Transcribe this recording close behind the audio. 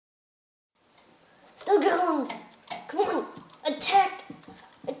The golems! Come on! Attack!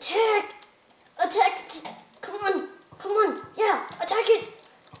 Attack! Attack! Come on! Come on! Yeah! Attack it!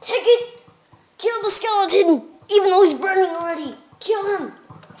 Attack it! Kill the skeleton! Even though he's burning already! Kill him!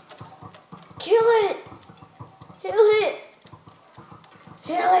 Kill it! Kill it!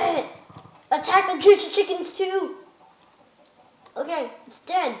 Kill it! Attack the chickens too! Okay, it's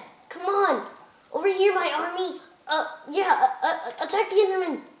dead. Come on! Over here, my army! Attack the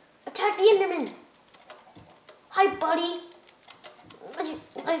Enderman! Attack the Enderman! Hi, buddy!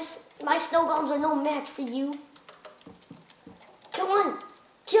 My snow golems are no match for you. Come on!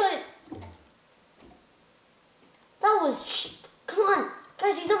 Kill it! That was cheap. Come on!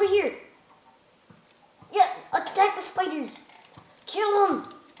 Guys, he's over here! Yeah, attack the spiders! Kill him!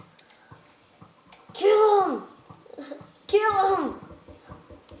 Kill him! Kill him!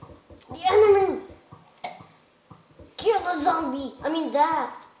 The Enderman! Kill the zombie! I mean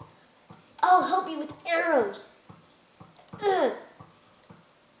that! I'll help you with arrows! Ugh!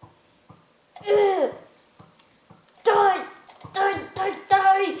 Ugh! Die! Die! Die!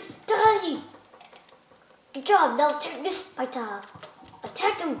 Die! Die! Good job! Now attack this spider!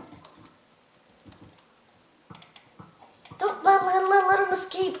 Attack him! Don't let him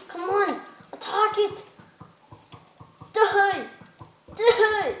escape! Come on! Attack it! Die!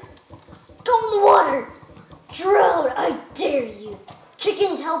 Die! Go in the water! Drown! I dare you!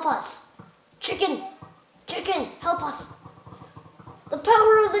 Chickens, help us! Chicken! Chicken, help us! The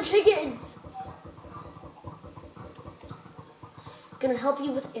power of the chickens! Gonna help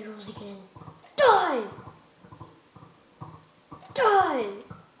you with arrows again. Die! Die!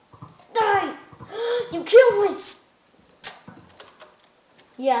 Die! You killed me!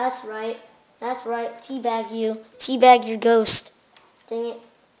 Yeah, that's right. That's right. Teabag you. Teabag your ghost. Dang it.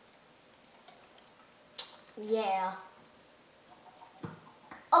 Yeah.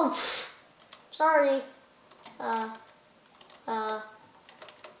 Oh, sorry.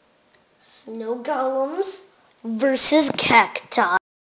 Snow golems versus cacti.